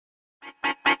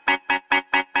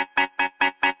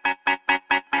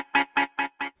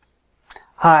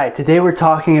Hi, today we're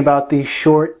talking about the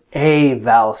short A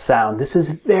vowel sound. This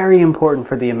is very important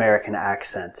for the American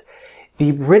accent.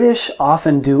 The British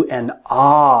often do an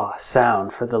ah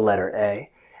sound for the letter A,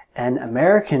 and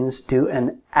Americans do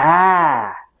an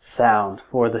ah sound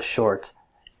for the short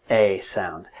A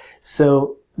sound.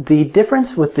 So the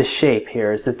difference with the shape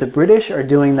here is that the British are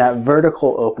doing that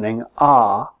vertical opening,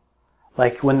 ah,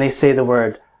 like when they say the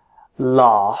word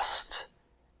lost,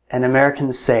 and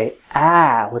Americans say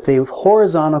ah with a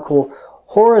horizontal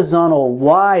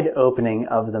wide opening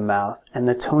of the mouth, and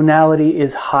the tonality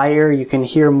is higher. You can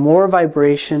hear more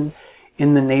vibration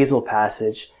in the nasal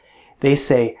passage. They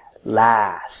say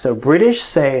last. So British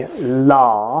say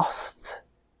lost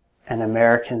and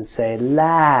Americans say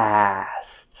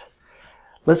last.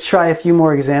 Let's try a few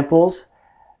more examples.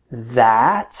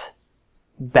 That,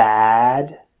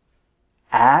 bad,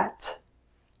 at,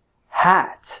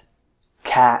 hat,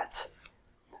 cat.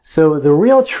 So the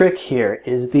real trick here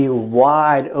is the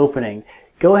wide opening.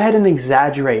 Go ahead and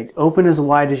exaggerate, open as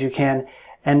wide as you can,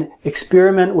 and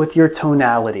experiment with your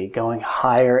tonality, going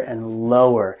higher and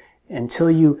lower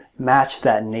until you match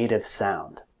that native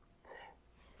sound.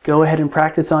 Go ahead and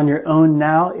practice on your own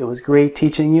now. It was great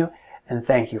teaching you, and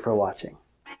thank you for watching.